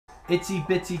Itsy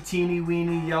bitsy teeny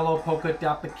weeny yellow polka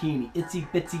dot bikini. Itsy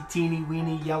bitsy teeny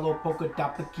weeny yellow polka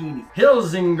dot bikini.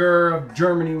 Hilsinger of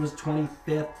Germany was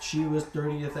 25th. She was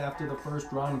 30th after the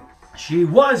first run. She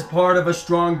was part of a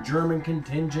strong German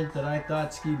contingent that I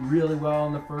thought skied really well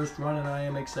in the first run, and I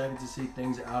am excited to see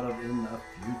things out of in the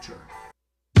future.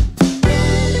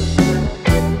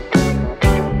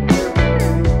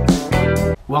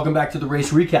 Welcome back to the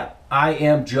race recap. I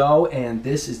am Joe, and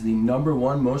this is the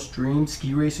 #1 most streamed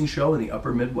ski racing show in the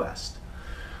upper Midwest.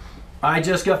 I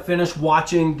just got finished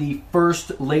watching the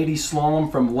first Lady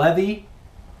Slalom from Levi.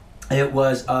 It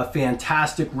was a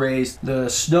fantastic race. The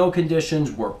snow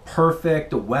conditions were perfect.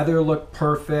 The weather looked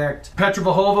perfect. Petra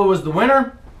Vlhova was the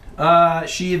winner.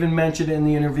 She even mentioned in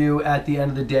the interview at the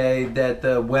end of the day that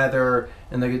the weather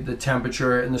and the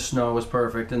temperature and the snow was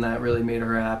perfect, and that really made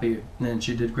her happy, and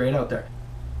she did great out there.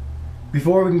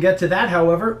 Before we can get to that,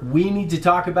 however, we need to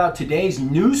talk about today's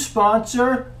new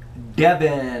sponsor,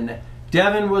 Devin.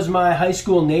 Devin was my high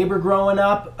school neighbor growing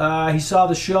up. He saw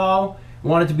the show,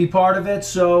 wanted to be part of it,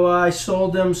 so I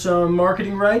sold him some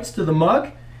marketing rights to the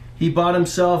mug. He bought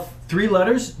himself 3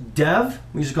 letters, Dev.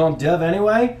 We used to call him Dev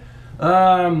anyway.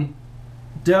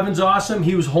 Devin's awesome.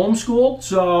 He was homeschooled,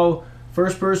 so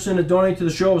first person to donate to the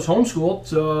show was homeschooled,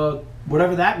 so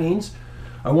whatever that means.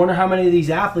 I wonder how many of these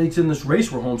athletes in this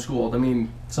race were homeschooled. I mean,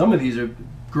 some of these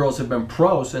girls have been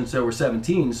pro since they were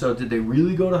 17, so did they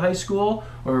really go to high school,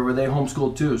 or were they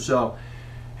homeschooled too? So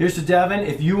here's to Devin.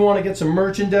 If you want to get some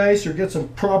merchandise or get some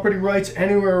property rights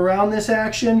anywhere around this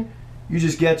action, you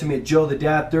just get to me at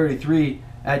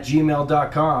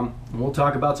joethedad33@gmail.com, and we'll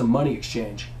talk about some money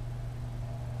exchange.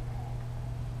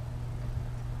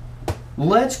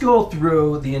 Let's go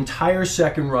through the entire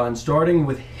second run, starting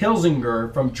with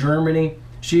Hilsinger from Germany.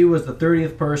 She was the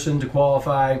 30th person to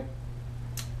qualify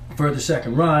for the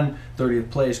second run. 30th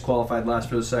place, qualified last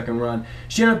for the second run.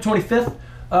 She ended up 25th.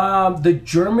 The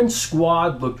German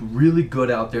squad looked really good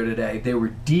out there today. They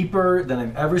were deeper than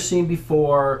I've ever seen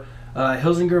before.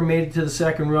 Hilsinger made it to the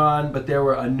second run, but there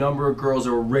were a number of girls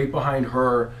that were right behind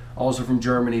her, also from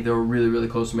Germany. They were really, really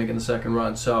close to making the second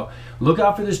run. So look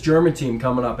out for this German team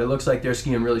coming up. It looks like they're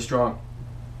skiing really strong.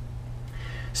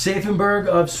 Safenberg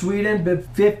of Sweden, bib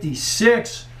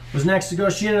 56, was next to go.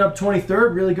 She ended up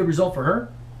 23rd. Really good result for her.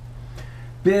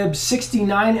 Bib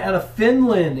 69 out of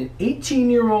Finland, an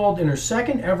 18-year-old in her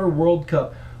second ever World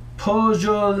Cup.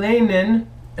 Pojolainen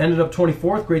ended up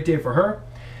 24th. Great day for her.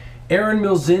 Erin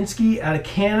Milzinski out of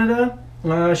Canada.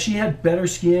 She had better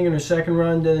skiing in her second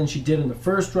run than she did in the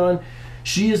first run.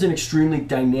 She is an extremely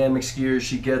dynamic skier.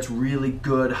 She gets really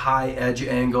good high edge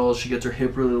angles. She gets her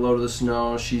hip really low to the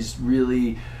snow. She's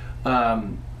really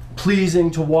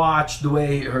pleasing to watch the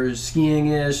way her skiing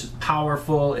is. It's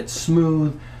powerful, it's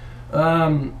smooth.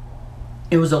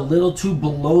 It was a little too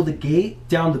below the gate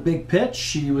down the big pitch.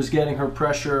 She was getting her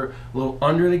pressure a little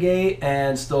under the gate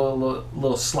and still a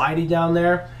little slidey down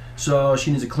there. So she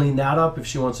needs to clean that up if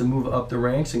she wants to move up the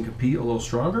ranks and compete a little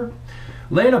stronger.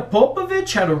 Lena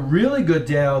Popovic had a really good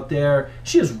day out there.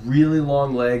 She has really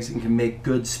long legs and can make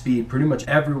good speed pretty much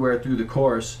everywhere through the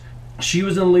course. She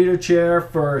was in the leader chair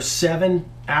for 7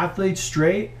 athletes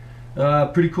straight.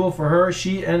 Pretty cool for her.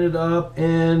 She ended up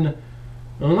in, I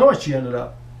don't know what she ended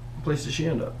up. What place did she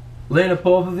end up? Lena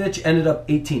Popovic ended up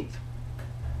 18th.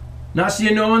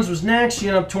 Nastia Noens was next. She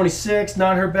ended up 26th,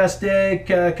 not her best day.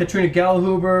 Katrina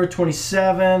Gallhuber,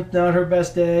 27th, not her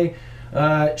best day.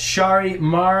 Shari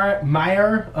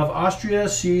Meyer of Austria,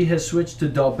 she has switched to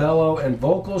Dalbello and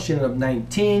Vocal. She ended up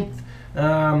 19th.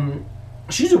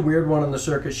 She's a weird one on the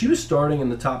circuit. She was starting in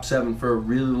the top 7 for a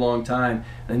really long time.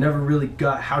 I never really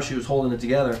got how she was holding it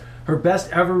together. Her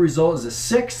best ever result is a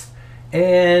 6th,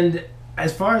 and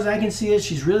as far as I can see it,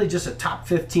 she's really just a top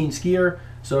 15 skier.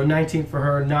 So 19th for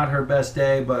her, not her best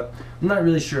day, but I'm not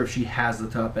really sure if she has the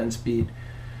top end speed.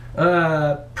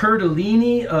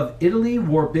 Pertolini of Italy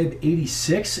wore bib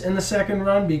 86 in the second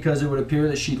run because it would appear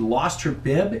that she lost her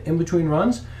bib in between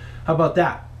runs. How about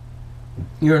that?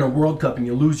 You're in a World Cup and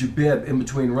you lose your bib in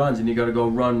between runs and you got to go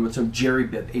run with some Jerry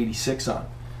bib 86 on.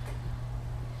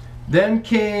 Then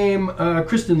came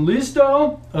Kristen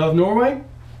Lisdal of Norway.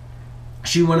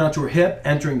 She went out to her hip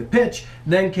entering the pitch.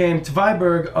 Then came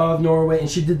Tviberg of Norway, and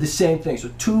she did the same thing.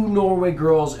 So 2 Norway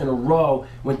girls in a row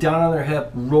went down on their hip,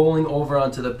 rolling over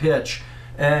onto the pitch.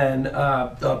 And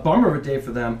a bummer of a day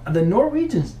for them. The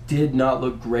Norwegians did not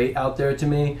look great out there to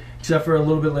me, except for a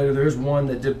little bit later. There's one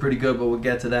that did pretty good, but we'll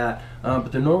get to that.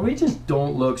 But the Norwegians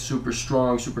don't look super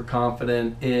strong, super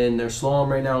confident in their slalom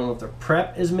right now. I don't know if their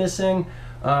prep is missing.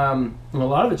 And a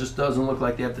lot of it just doesn't look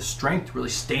like they have the strength to really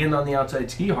stand on the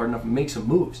outside ski hard enough and make some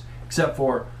moves, except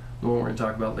for the one we're going to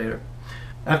talk about later.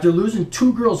 After losing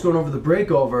 2 girls going over the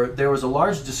breakover, there was a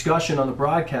large discussion on the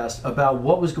broadcast about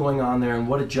what was going on there and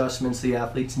what adjustments the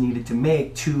athletes needed to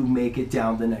make it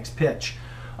down the next pitch.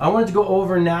 I wanted to go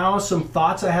over now some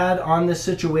thoughts I had on this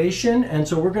situation, and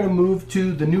so we're going to move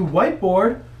to the new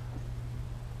whiteboard.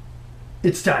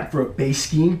 It's time for a base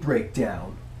skiing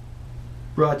breakdown.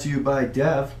 Brought to you by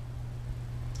Dev.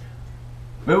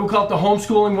 Maybe we'll call it the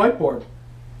homeschooling whiteboard.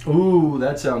 Ooh,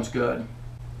 that sounds good.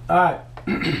 All right.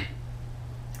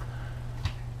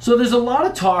 So there's a lot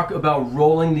of talk about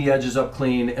rolling the edges up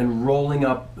clean and rolling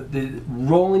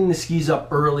the skis up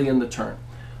early in the turn.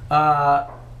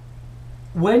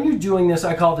 When you're doing this,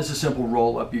 I call this a simple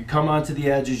roll up. You come onto the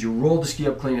edges, you roll the ski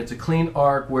up clean. It's a clean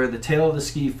arc where the tail of the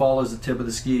ski follows the tip of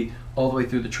the ski all the way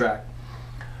through the track.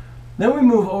 Then we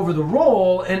move over the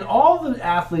roll, and all the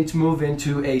athletes move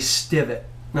into a stivot.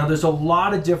 Now there's a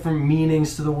lot of different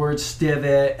meanings to the word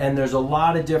stivot, and there's a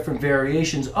lot of different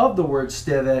variations of the word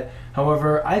stivot.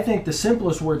 However, I think the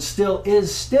simplest word still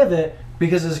is stivot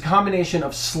because it's a combination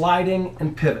of sliding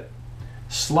and pivot.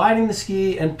 Sliding the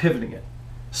ski and pivoting it.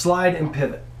 Slide and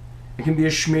pivot. It can be a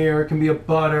schmear, it can be a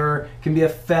butter, it can be a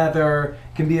feather,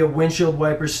 it can be a windshield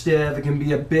wiper stiv, it can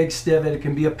be a big stivot, it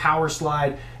can be a power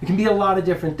slide, it can be a lot of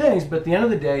different things, but at the end of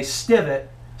the day, stivot,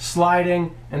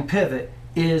 sliding, and pivot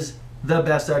is the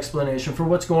best explanation for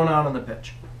what's going on the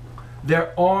pitch.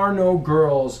 There are no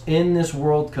girls in this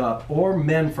World Cup, or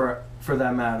men for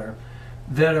that matter,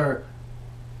 that are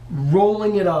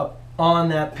rolling it up on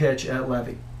that pitch at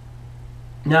Levi.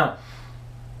 Now,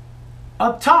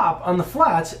 up top on the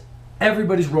flats,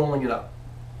 everybody's rolling it up.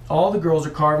 All the girls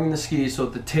are carving the skis so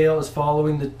that the tail is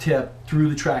following the tip through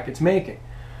the track it's making.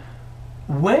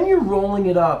 When you're rolling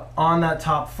it up on that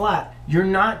top flat, you're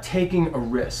not taking a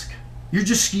risk. You're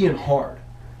just skiing hard.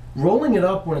 Rolling it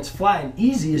up when it's flat and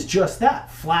easy is just that,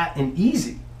 flat and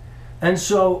easy. And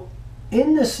so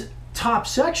in this top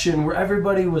section where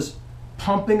everybody was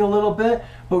pumping a little bit,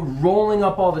 but rolling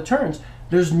up all the turns,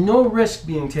 there's no risk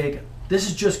being taken. This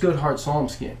is just good hard slalom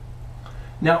skiing.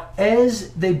 Now,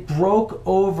 as they broke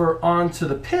over onto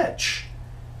the pitch,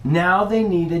 now they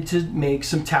needed to make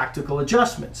some tactical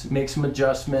adjustments, make some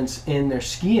adjustments in their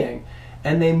skiing.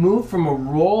 And they moved from a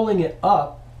rolling it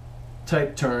up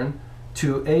type turn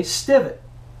to a stivot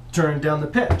turn down the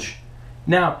pitch.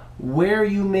 Now, where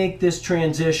you make this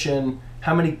transition,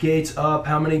 how many gates up,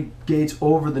 how many gates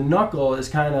over the knuckle is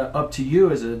kind of up to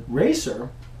you as a racer,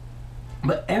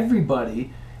 but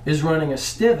everybody is running a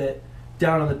stivot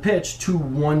down on the pitch to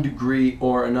 1 degree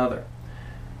or another.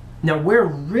 Now, where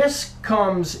risk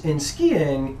comes in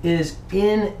skiing is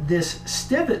in this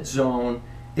stivot zone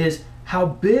is how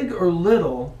big or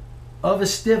little of a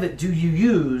stivot do you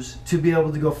use to be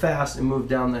able to go fast and move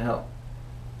down the hill.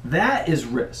 That is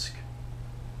risk.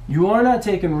 You are not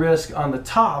taking risk on the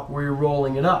top where you're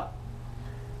rolling it up.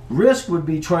 Risk would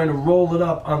be trying to roll it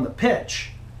up on the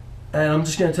pitch. And I'm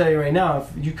just going to tell you right now,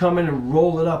 if you come in and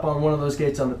roll it up on one of those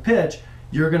gates on the pitch,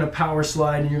 you're going to power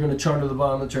slide and you're going to turn to the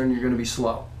bottom of the turn and you're going to be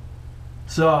slow.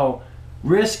 So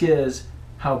risk is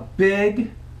how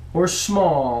big or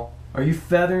small are you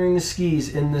feathering the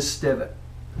skis in this stivot.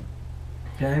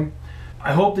 Okay?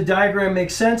 I hope the diagram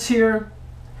makes sense here.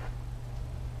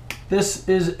 This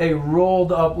is a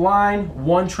rolled up line,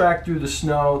 one track through the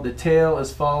snow. The tail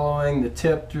is following the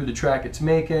tip through the track it's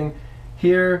making.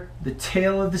 Here, the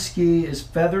tail of the ski is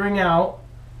feathering out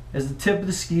as the tip of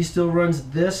the ski still runs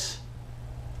this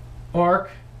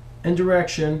arc and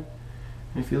direction.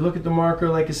 And if you look at the marker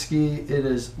like a ski, it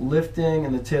is lifting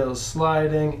and the tail is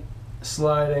sliding,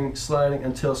 sliding, sliding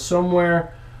until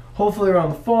somewhere, hopefully around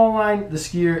the fall line, the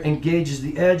skier engages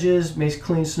the edges, makes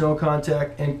clean snow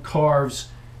contact, and carves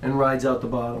and rides out the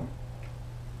bottom.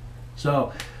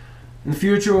 So, in the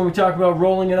future when we talk about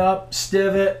rolling it up,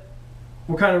 stivot,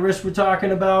 what kind of risk we're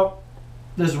talking about,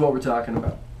 this is what we're talking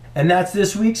about. And that's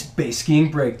this week's Base Skiing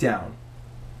Breakdown.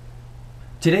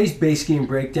 Today's Base Skiing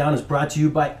Breakdown is brought to you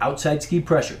by Outside Ski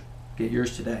Pressure. Get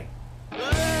yours today.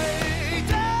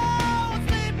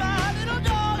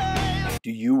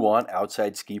 Do you want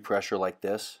outside ski pressure like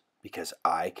this? Because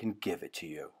I can give it to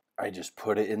you. I just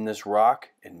put it in this rock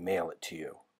and mail it to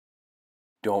you.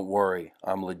 Don't worry,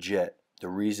 I'm legit. The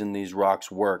reason these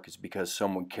rocks work is because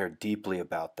someone cared deeply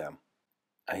about them.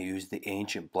 I use the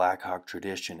ancient Black Hawk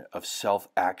tradition of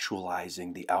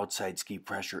self-actualizing the outside ski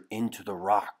pressure into the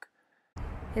rock.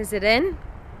 Is it in?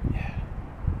 Yeah,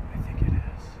 I think it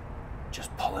is.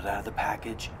 Just pull it out of the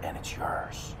package and it's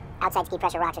yours. Outside ski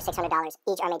pressure rocks are $600.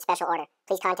 Each are made special order.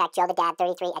 Please contact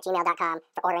joethedad33@gmail.com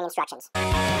for ordering instructions.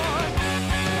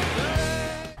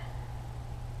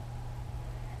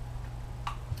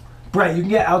 Brett, you can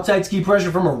get outside ski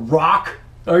pressure from a rock?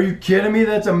 Are you kidding me?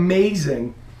 That's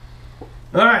amazing.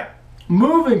 All right.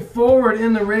 Moving forward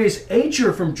in the race,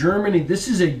 Acher from Germany. This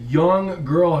is a young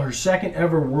girl, her second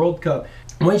ever World Cup.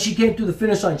 When she came through the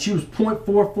finish line, she was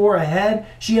 0.44 ahead.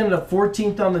 She ended up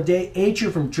 14th on the day.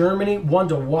 Acher from Germany, one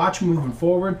to watch moving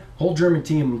forward. Whole German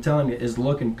team, I'm telling you, is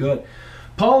looking good.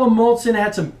 Paula Moltzen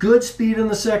had some good speed in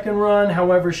the second run.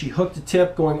 However, she hooked a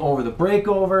tip going over the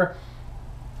breakover.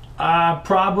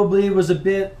 Probably was a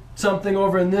bit something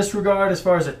over in this regard as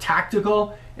far as a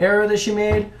tactical error that she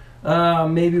made.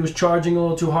 Maybe was charging a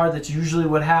little too hard. That's usually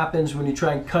what happens when you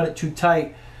try and cut it too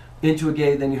tight into a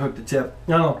gate, then you hook the tip.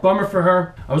 I don't know, bummer for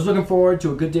her. I was looking forward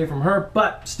to a good day from her,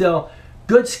 but still,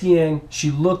 good skiing. She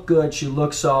looked good, she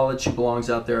looked solid, she belongs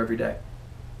out there every day.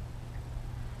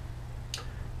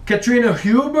 Katrina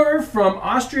Huber from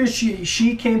Austria,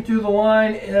 she came through the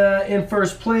line in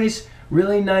first place.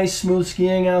 Really nice, smooth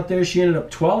skiing out there. She ended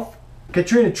up 12th.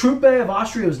 Katrina Truppe of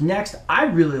Austria was next. I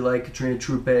really like Katrina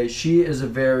Truppe. She is a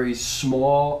very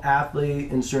small athlete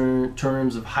in certain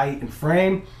terms of height and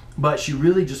frame, but she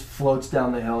really just floats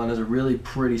down the hill and has a really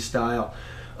pretty style.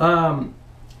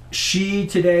 She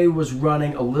today was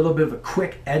running a little bit of a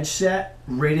quick edge set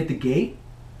right at the gate.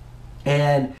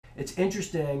 And it's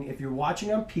interesting, if you're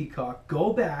watching on Peacock,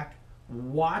 go back,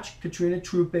 watch Katrina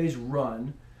Truppe's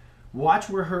run. Watch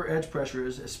where her edge pressure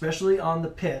is, especially on the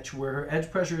pitch, where her edge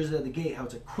pressure is at the gate, how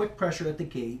it's a quick pressure at the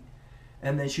gate,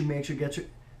 and then she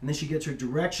gets her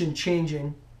direction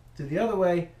changing to the other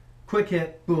way, quick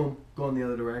hit, boom, go in the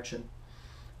other direction.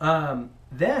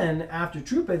 Then after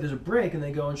Truppe, there's a break, and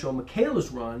they go and show Michaela's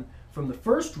run from the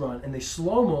first run, and they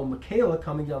slow-mo Michaela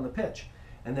coming down the pitch.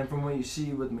 And then from what you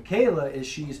see with Michaela is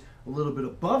she's a little bit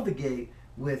above the gate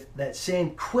with that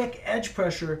same quick edge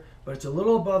pressure, but it's a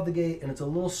little above the gate and it's a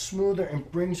little smoother and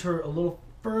brings her a little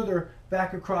further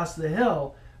back across the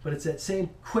hill, but it's that same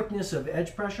quickness of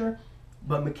edge pressure,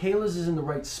 but Michaela's is in the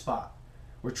right spot.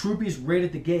 Where Truppe's right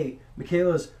at the gate,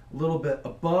 Michaela's a little bit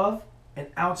above and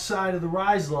outside of the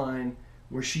rise line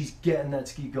where she's getting that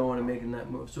ski going and making that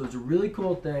move. So it's a really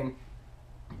cool thing.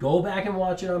 Go back and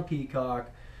watch it on Peacock.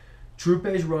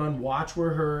 Truppe's run, watch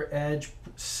where her edge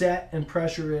set and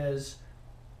pressure is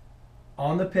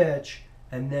on the pitch,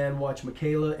 and then watch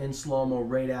Michaela in slow-mo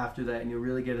right after that, and you'll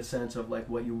really get a sense of like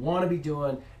what you want to be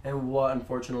doing and what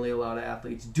unfortunately a lot of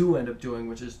athletes do end up doing,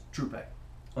 which is Truppe.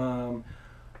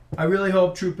 I really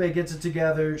hope Truppe gets it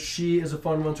together. She is a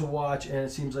fun one to watch, and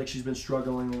it seems like she's been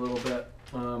struggling a little bit.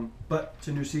 But it's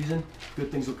a new season.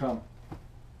 Good things will come.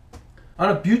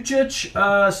 Ana Bucic,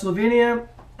 Slovenia,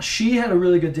 she had a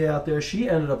really good day out there. She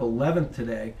ended up 11th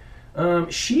today.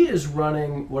 She is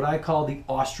running what I call the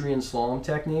Austrian slalom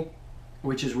technique,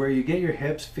 which is where you get your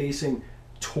hips facing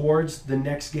towards the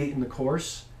next gate in the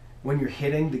course when you're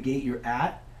hitting the gate you're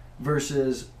at,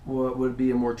 versus what would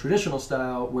be a more traditional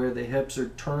style where the hips are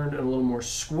turned and a little more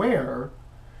square,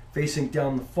 facing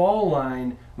down the fall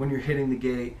line when you're hitting the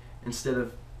gate instead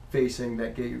of facing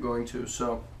that gate you're going to.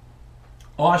 So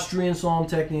Austrian slalom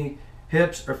technique,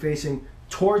 hips are facing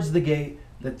towards the gate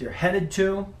that they're headed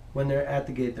to when they're at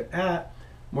the gate they're at.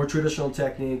 More traditional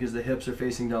technique is the hips are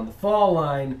facing down the fall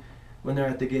line when they're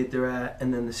at the gate they're at,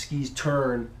 and then the skis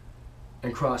turn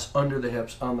and cross under the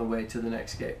hips on the way to the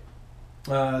next gate.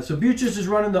 So Bucic is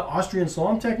running the Austrian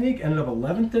slalom technique, ended up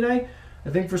 11th today. I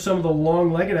think for some of the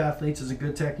long-legged athletes it's a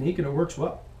good technique and it works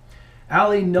well.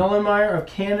 Ali Nullenmeyer of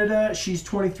Canada, she's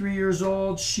 23 years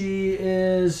old. She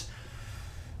is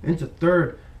into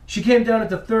third. She came down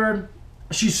into third.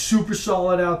 She's super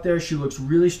solid out there. She looks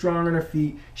really strong on her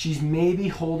feet. She's maybe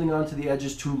holding on to the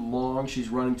edges too long. She's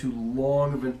running too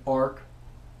long of an arc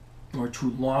or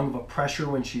too long of a pressure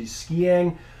when she's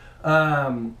skiing.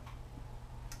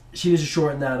 She needs to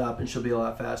shorten that up and she'll be a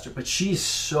lot faster. But she's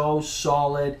so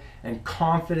solid and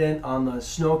confident on the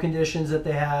snow conditions that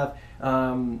they have.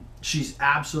 She's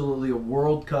absolutely a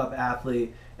World Cup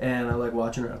athlete, and I like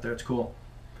watching her out there. It's cool.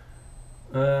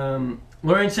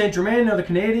 Lorraine St. Germain, another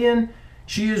Canadian.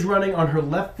 She is running on her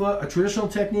left foot, a traditional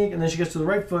technique, and then she gets to the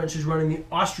right foot and she's running the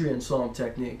Austrian slalom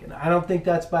technique. And I don't think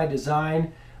that's by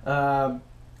design. I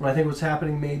think what's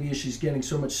happening maybe is she's getting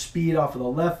so much speed off of the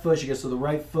left foot, she gets to the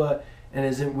right foot and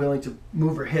isn't willing to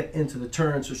move her hip into the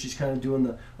turn, so she's kind of doing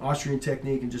the Austrian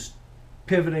technique and just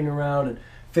pivoting around and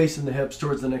facing the hips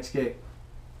towards the next gate.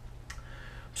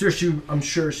 I'm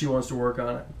sure she wants to work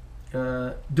on it.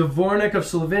 Dvornik of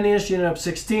Slovenia, she ended up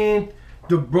 16th.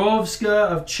 Dubrovska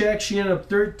of Czech, she ended up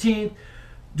 13th.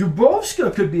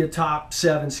 Dubrovska could be a top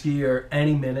 7 skier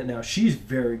any minute now. She's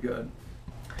very good.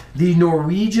 The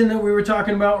Norwegian that we were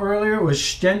talking about earlier was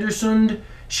Stendersund.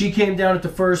 She came down at the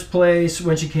first place.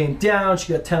 When she came down,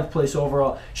 she got 10th place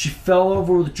overall. She fell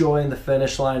over with joy in the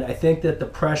finish line. I think that the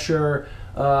pressure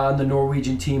on the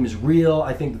Norwegian team is real.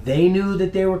 I think they knew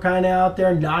that they were kind of out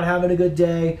there not having a good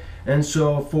day. And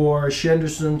so for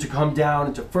Shenderson to come down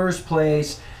into first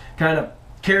place, kind of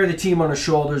carry the team on her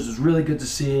shoulders was really good to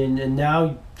see. And now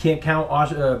you can't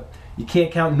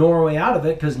count Norway out of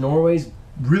it because Norway's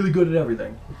really good at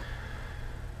everything.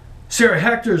 Sarah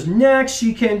Hector's next.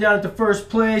 She came down at the first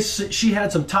place. She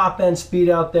had some top end speed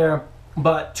out there,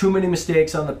 but too many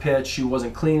mistakes on the pitch. She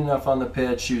wasn't clean enough on the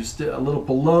pitch. She was a little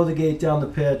below the gate down the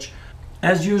pitch.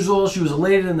 As usual, she was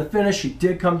elated in the finish. She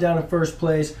did come down in first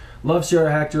place. Love Sarah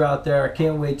Hector out there. I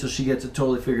can't wait till she gets it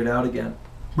totally figured out again.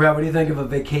 Brad, what do you think of a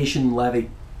vacation in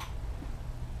Levy?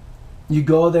 You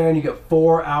go there and you get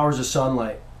 4 hours of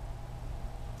sunlight.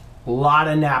 A lot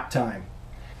of nap time.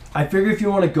 I figure if you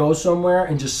want to go somewhere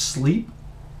and just sleep,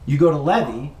 you go to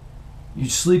Levy, you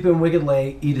sleep in wicked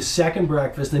late, eat a second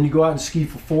breakfast, then you go out and ski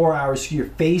for 4 hours, ski your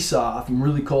face off in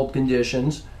really cold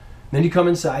conditions. Then you come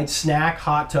inside, snack,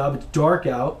 hot tub, it's dark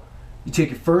out. You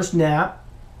take your first nap,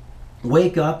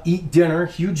 wake up, eat dinner,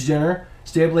 huge dinner,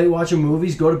 stay up late watching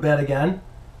movies, go to bed again,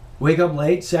 wake up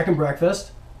late, second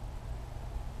breakfast.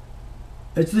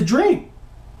 It's the dream.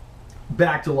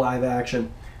 Back to live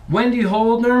action. Wendy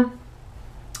Holdner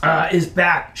is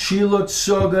back. She looked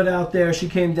so good out there. She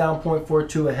came down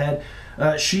 0.42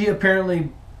 ahead. She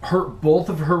apparently hurt both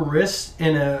of her wrists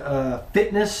in a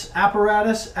fitness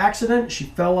apparatus accident. She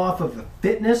fell off of a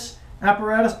fitness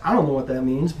apparatus. I don't know what that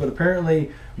means, but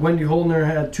apparently Wendy Holdner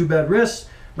had 2 bad wrists,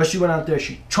 but she went out there,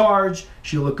 she charged,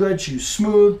 she looked good, she was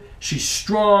smooth, she's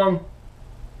strong.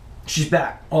 She's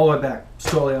back, all the way back. It's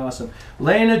totally awesome.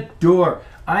 Lena Dürr.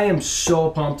 I am so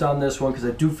pumped on this one because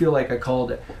I do feel like I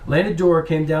called it. Lena Dürr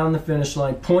came down the finish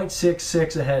line,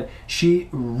 0.66 ahead. She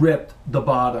ripped the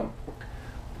bottom.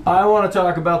 I want to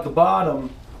talk about the bottom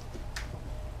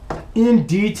in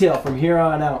detail from here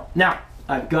on out. Now,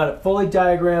 I've got it fully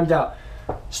diagrammed out.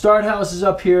 Start house is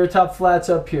up here, top flat's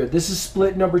up here. This is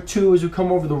split number 2 as we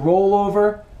come over the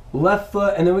rollover, left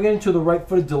foot, and then we get into the right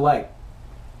footed delay.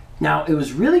 Now, it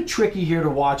was really tricky here to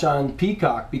watch on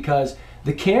Peacock because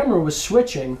the camera was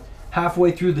switching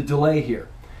halfway through the delay here.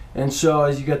 And so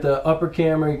as you get the upper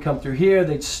camera, you come through here,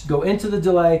 they'd go into the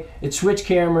delay, it'd switch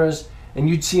cameras, and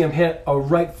you'd see them hit a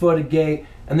right-footed gate,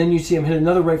 and then you'd see them hit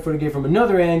another right-footed gate from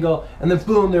another angle, and then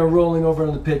boom, they were rolling over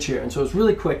on the pitch here. And so it was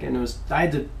really quick, and I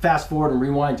had to fast forward and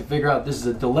rewind to figure out this is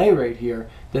a delay right here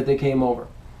that they came over.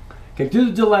 Came through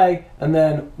the delay, and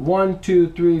then 1, 2,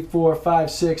 3, 4,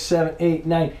 5, 6, 7, 8,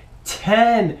 9,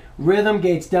 10 rhythm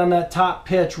gates down that top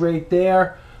pitch right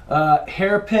there.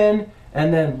 Hairpin,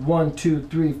 and then 1, 2,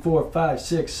 3, 4, 5,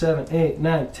 6, 7, 8,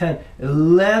 9, 10,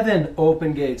 11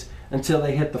 open gates until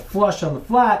they hit the flush on the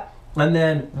flat, and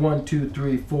then 1, 2,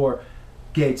 3, 4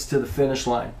 gates to the finish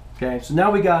line. Okay, so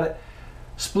now we got it.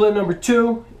 Split number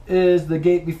 2 is the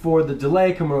gate before the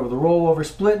delay coming over the rollover.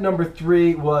 Split number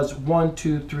 3 was 1,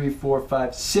 2, 3, 4,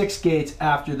 5, 6 gates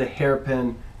after the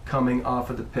hairpin coming off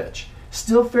of the pitch.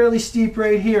 Still fairly steep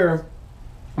right here,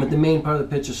 but the main part of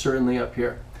the pitch is certainly up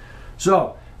here.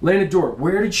 So, Lena Dürr,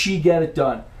 where did she get it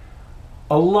done?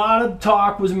 A lot of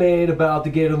talk was made about the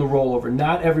gate on the rollover.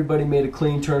 Not everybody made a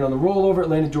clean turn on the rollover.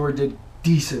 Lena Dürr did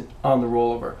decent on the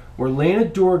rollover. Where Lena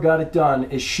Dürr got it done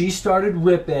is she started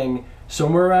ripping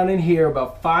somewhere around in here,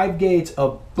 about 5 gates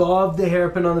above the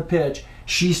hairpin on the pitch.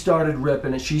 She started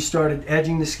ripping and she started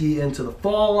edging the ski into the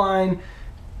fall line.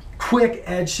 Quick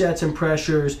edge sets and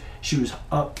pressures. She was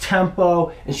up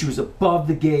tempo and she was above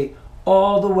the gate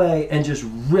all the way and just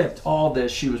ripped all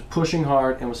this. She was pushing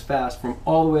hard and was fast from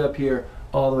all the way up here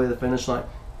all the way to the finish line.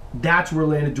 That's where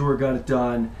Lena Dürr got it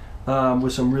done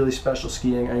with some really special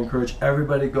skiing. I encourage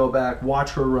everybody to go back,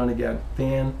 watch her run again.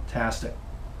 Fantastic.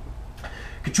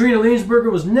 Katrina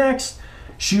Leensberger was next.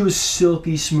 She was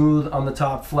silky smooth on the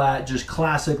top flat, just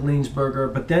classic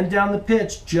Leensberger, but then down the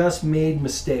pitch just made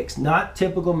mistakes, not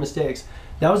typical mistakes.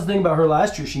 That was the thing about her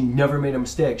last year. She never made a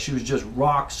mistake. She was just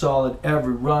rock solid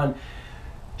every run.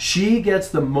 She gets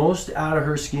the most out of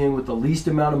her skiing with the least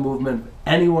amount of movement of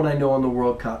anyone I know in the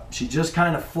World Cup. She just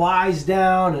kind of flies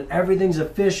down and everything's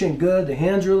efficient, good. The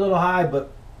hands are a little high,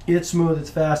 but it's smooth,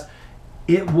 it's fast.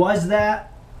 It was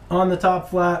that on the top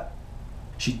flat.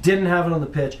 She didn't have it on the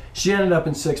pitch. She ended up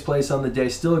in 6th place on the day.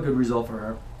 Still a good result for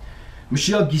her.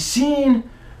 Michelle Guissin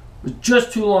was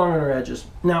just too long on her edges.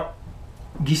 Now,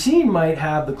 Guissin might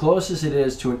have the closest it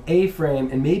is to an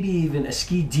A-frame and maybe even a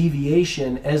ski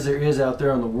deviation as there is out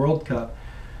there on the World Cup.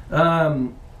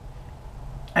 And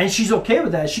she's okay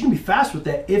with that. She can be fast with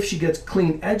that if she gets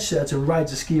clean edge sets and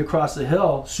rides a ski across the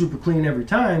hill, super clean every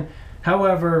time.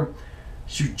 However,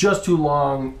 She was just too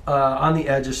long on the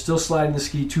edges, still sliding the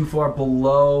ski too far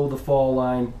below the fall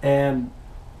line, and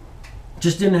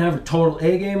just didn't have a total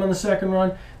A game on the second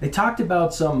run. They talked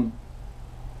about some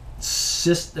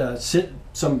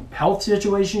health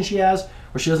situation she has,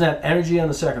 where she doesn't have energy on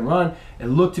the second run. It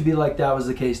looked to be like that was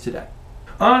the case today.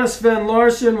 Anna Sven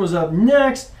Larsson was up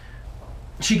next.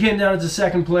 She came down into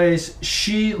second place.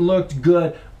 She looked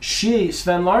good.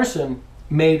 Sven Larsson,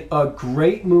 made a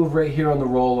great move right here on the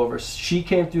rollover. She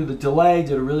came through the delay,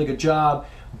 did a really good job,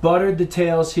 buttered the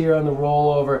tails here on the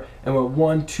rollover, and went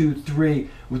 1, 2, 3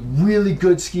 with really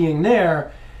good skiing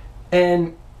there.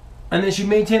 And then she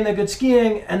maintained that good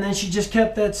skiing, and then she just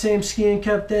kept that same skiing,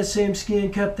 kept that same skiing,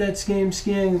 kept that same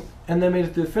skiing, and then made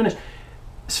it to the finish.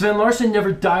 Sven Larsson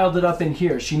never dialed it up in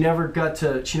here. She never picked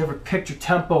her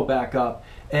tempo back up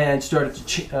and started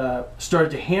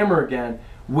to hammer again,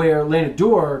 where Lena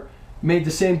Dor made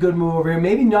the same good move over here.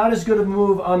 Maybe not as good a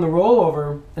move on the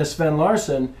rollover as Sven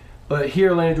Larsson, but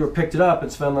here Lena Dor picked it up,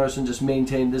 and Sven Larsson just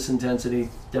maintained this intensity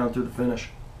down through the finish.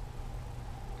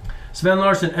 Sven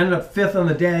Larsson ended up 5th on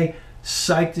the day.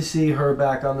 Psyched to see her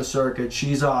back on the circuit.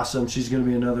 She's awesome. She's going to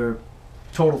be another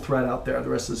total threat out there the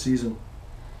rest of the season.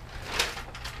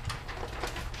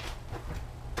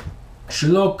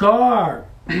 Shiloh Carr.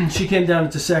 She came down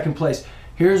into second place.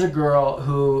 Here's a girl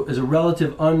who is a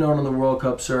relative unknown on the World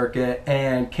Cup circuit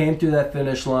and came through that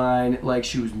finish line like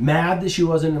she was mad that she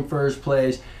wasn't in first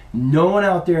place. No one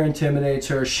out there intimidates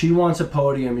her. She wants a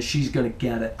podium, and she's going to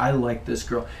get it. I like this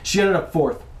girl. She ended up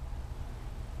 4th.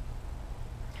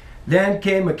 Then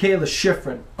came Michaela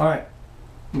Schifrin. All right,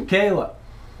 Michaela.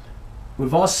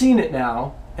 We've all seen it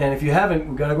now, and if you haven't,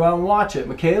 we've got to go out and watch it.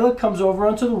 Michaela comes over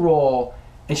onto the roll,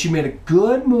 and she made a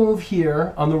good move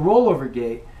here on the rollover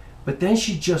gate, but then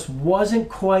she just wasn't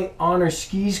quite on her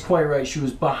skis quite right. She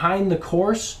was behind the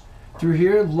course through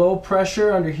here, low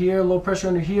pressure under here, low pressure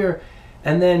under here,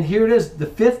 and then here it is, the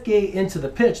 5th gate into the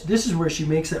pitch. This is where she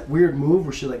makes that weird move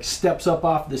where she like steps up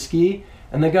off the ski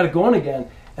and then got it going again.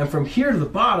 And from here to the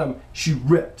bottom, she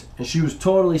ripped, and she was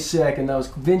totally sick, and that was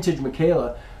vintage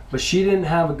Michaela. But she didn't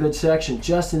have a good section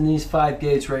just in these 5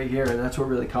 gates right here, and that's what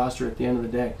really cost her at the end of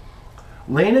the day.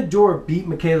 Lena Dor beat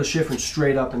Michaela Schifrin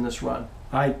straight up in this run.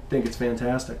 I think it's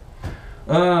fantastic.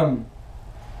 I'm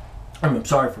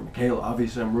sorry for Michaela.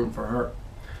 Obviously, I'm rooting for her.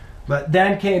 But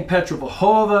then came Petra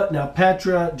Vlhova. Now,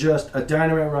 Petra, just a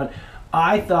dynamite run.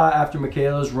 I thought after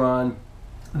Michaela's run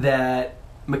that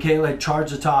Michaela had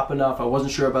charged the top enough. I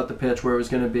wasn't sure about the pitch, where it was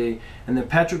going to be. And then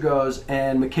Petra goes,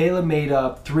 and Michaela made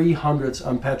up 300ths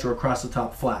on Petra across the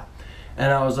top flat.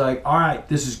 And I was like, all right,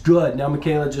 this is good. Now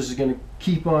Michaela just is going to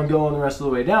keep on going the rest of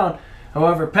the way down.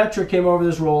 However, Petra came over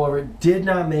this rollover, did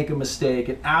not make a mistake,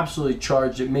 and absolutely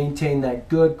charged it, maintained that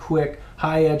good, quick,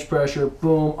 high edge pressure,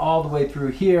 boom, all the way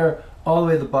through here, all the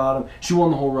way to the bottom. She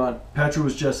won the whole run. Petra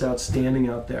was just outstanding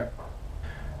out there.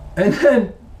 And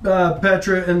then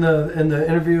Petra, in the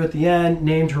interview at the end,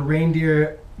 named her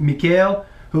reindeer Mikael,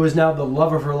 who is now the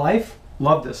love of her life.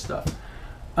 Love this stuff.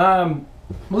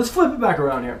 Let's flip it back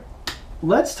around here.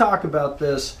 Let's talk about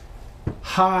this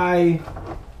high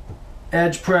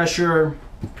edge pressure.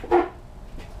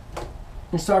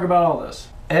 Let's talk about all this.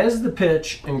 As the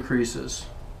pitch increases,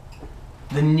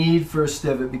 the need for a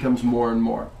stivet becomes more and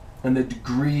more, and the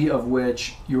degree of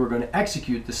which you are going to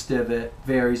execute the stivet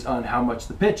varies on how much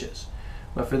the pitch is.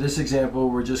 But for this example,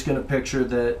 we're just going to picture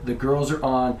that the girls are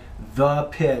on the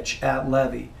pitch at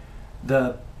Levi,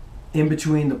 in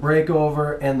between the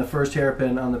breakover and the first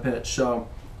hairpin on the pitch. So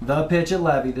the pitch at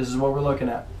Levi, this is what we're looking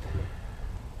at.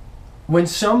 When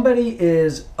somebody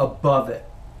is above it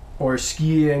or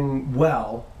skiing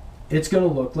well, it's going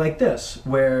to look like this,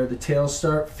 where the tails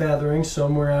start feathering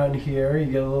somewhere out in here.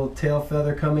 You get a little tail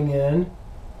feather coming in,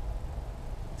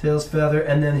 tails feather,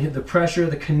 and then the pressure,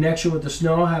 the connection with the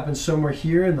snow happens somewhere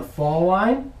here in the fall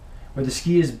line, where the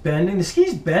ski is bending. The ski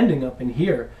is bending up in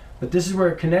here, but this is where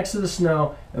it connects to the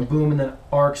snow, and boom, and then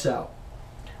arcs out.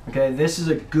 Okay, this is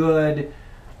a good,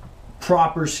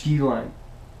 proper ski line.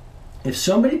 If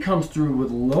somebody comes through with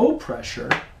low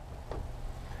pressure,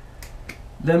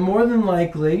 then more than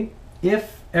likely,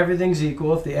 if everything's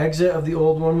equal, if the exit of the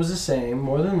old one was the same,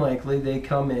 more than likely they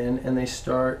come in and they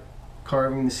start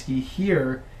carving the ski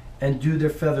here and do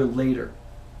their feather later.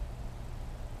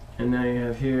 And now you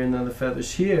have here, and then the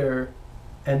feathers here,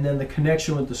 and then the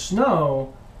connection with the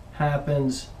snow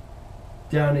happens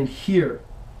down in here,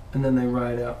 and then they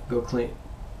ride out, go clean.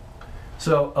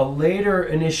 So a later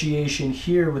initiation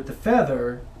here with the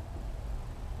feather,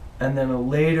 and then a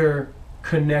later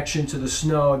connection to the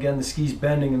snow, again the ski's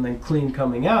bending and then clean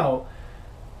coming out.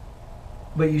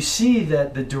 But you see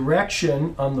that the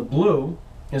direction on the blue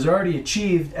is already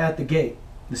achieved at the gate.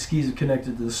 The skis are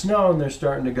connected to the snow, and they're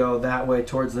starting to go that way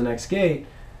towards the next gate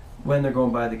when they're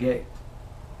going by the gate.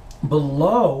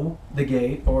 Below the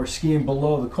gate, or skiing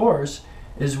below the course,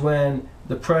 is when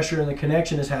the pressure and the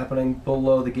connection is happening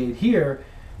below the gate here,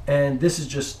 and this is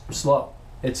just slow.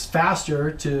 It's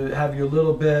faster to have your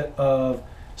little bit of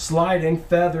sliding,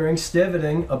 feathering,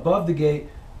 stiveting above the gate,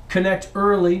 connect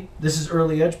early. This is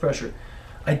early edge pressure.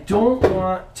 I don't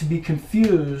want to be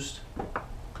confused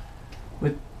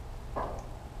with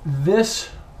this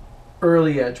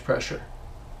early edge pressure.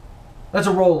 That's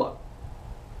a roll up.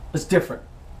 It's different.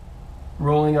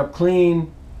 Rolling up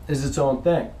clean is its own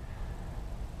thing.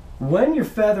 When you're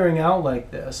feathering out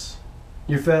like this,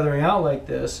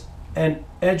 and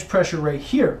edge pressure right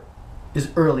here is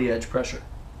early edge pressure.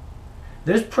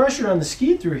 There's pressure on the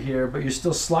ski through here, but you're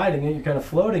still sliding it, you're kind of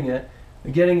floating it.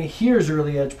 Getting it here is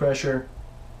early edge pressure,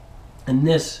 and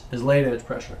this is late edge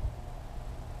pressure.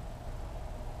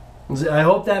 I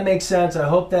hope that makes sense. I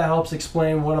hope that helps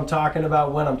explain what I'm talking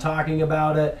about when I'm talking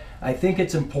about it. I think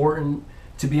it's important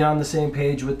to be on the same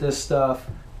page with this stuff.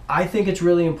 I think it's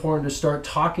really important to start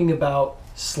talking about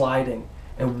sliding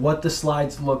and what the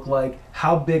slides look like,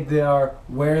 how big they are,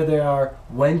 where they are,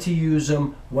 when to use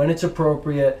them, when it's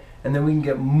appropriate, and then we can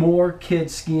get more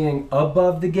kids skiing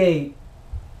above the gate,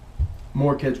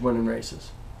 more kids winning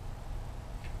races.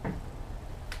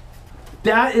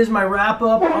 That is my wrap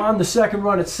up on the second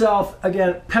run itself.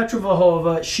 Again, Petra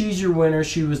Vlhova, she's your winner.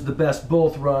 She was the best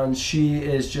both runs. She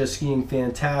is just skiing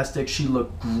fantastic. She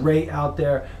looked great out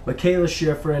there. Michaela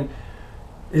Schifrin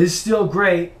is still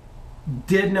great.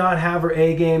 Did not have her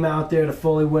A game out there to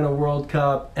fully win a World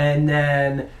Cup. And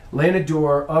then Lena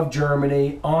Dürr of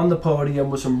Germany on the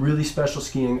podium with some really special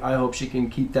skiing. I hope she can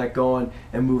keep that going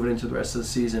and move it into the rest of the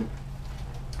season.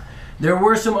 There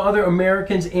were some other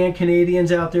Americans and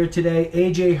Canadians out there today.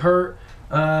 AJ Hurt,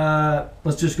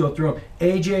 let's just go through them.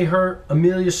 AJ Hurt,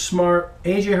 Amelia Smart,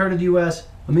 AJ Hurt of the U.S.,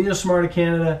 Amelia Smart of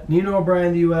Canada, Nina O'Brien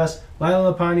of the U.S.,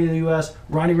 Lila Lapani of the U.S.,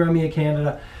 Ronnie Remy of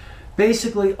Canada.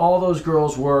 Basically, all those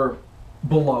girls were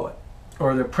below it,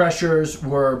 or their pressures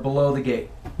were below the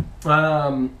gate.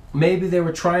 Maybe they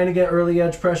were trying to get early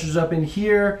edge pressures up in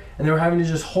here, and they were having to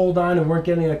just hold on and weren't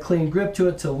getting a clean grip to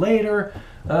it till later.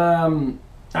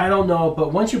 I don't know,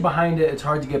 but once you're behind it, it's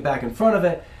hard to get back in front of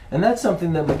it. And that's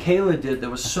something that Michaela did that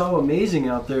was so amazing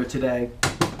out there today.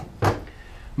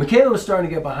 Michaela was starting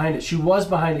to get behind it. She was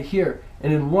behind it here.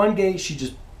 And in one gate, she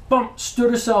just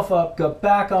stood herself up, got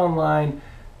back online,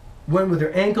 went with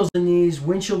her ankles and knees,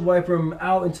 windshield wiper them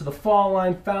out into the fall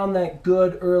line, found that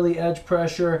good early edge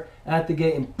pressure at the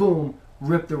gate, and boom,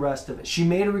 ripped the rest of it. She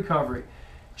made a recovery.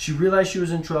 She realized she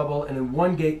was in trouble, and in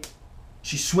one gate,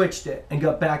 she switched it and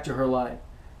got back to her line.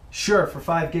 Sure, for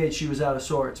 5 gates she was out of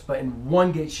sorts, but in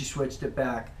one gate she switched it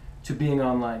back to being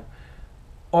online.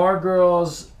 Our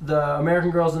girls, the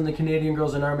American girls and the Canadian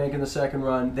girls that are making the second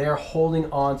run, they're holding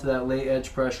on to that late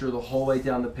edge pressure the whole way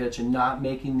down the pitch and not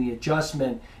making the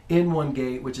adjustment in one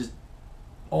gate, which is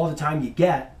all the time you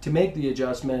get to make the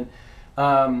adjustment.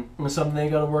 It's something they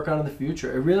got to work on in the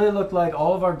future. It really looked like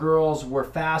all of our girls were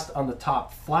fast on the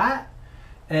top flat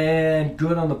and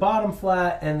good on the bottom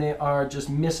flat, and they are just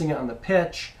missing it on the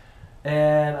pitch.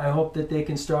 And I hope that they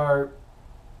can start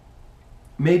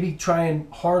maybe trying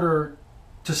harder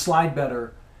to slide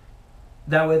better.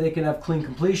 That way they can have clean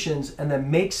completions and then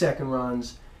make second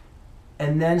runs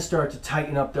and then start to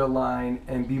tighten up their line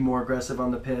and be more aggressive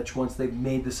on the pitch once they've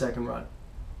made the second run.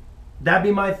 That'd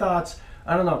be my thoughts.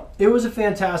 I don't know. It was a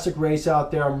fantastic race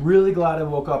out there. I'm really glad I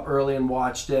woke up early and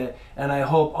watched it, and I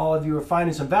hope all of you are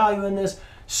finding some value in this.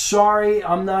 Sorry,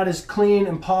 I'm not as clean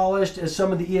and polished as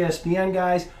some of the ESPN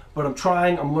guys, but I'm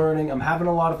trying, I'm learning, I'm having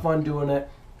a lot of fun doing it.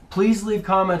 Please leave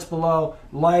comments below,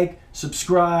 like,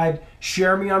 subscribe,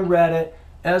 share me on Reddit.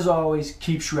 As always,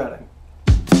 keep shredding.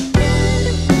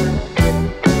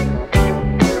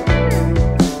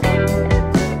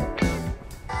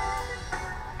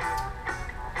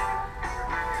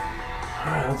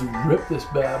 Alright, let's rip this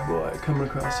bad boy. Coming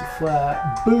across the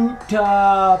flat. Boot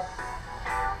top.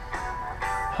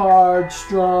 Hard,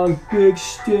 strong, big,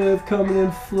 stiff, coming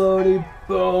in floaty.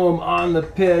 Boom, on the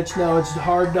pitch. Now it's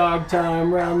hard dog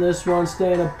time. Around this one,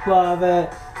 staying above it.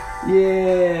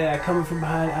 Yeah, coming from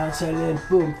behind, outside in.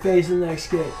 Boom, facing the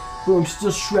next gate. Boom,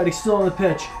 still shredding, still on the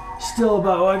pitch. Still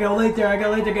above. Oh, I got late there,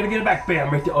 gotta get it back.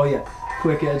 Bam, right there. Oh, yeah.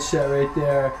 Quick edge set right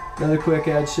there. Another quick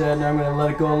edge set. Now I'm going to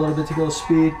let it go a little bit, take a little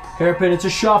speed. Hairpin, it's a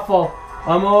shuffle.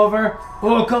 I'm over.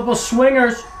 Oh, a couple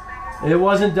swingers. It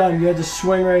wasn't done. You had to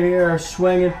swing right here.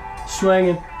 Swinging,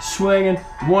 swinging, swinging.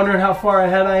 Wondering how far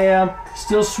ahead I am.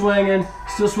 Still swinging,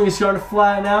 starting to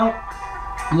flatten out.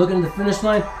 Looking at the finish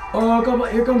line. Oh, come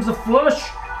on. Here comes the flush.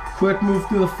 Quick move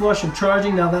through the flush. I'm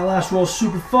charging. Now that last roll is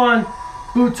super fun.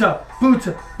 Boot up, boot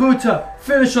up, boot up.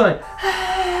 Finish line.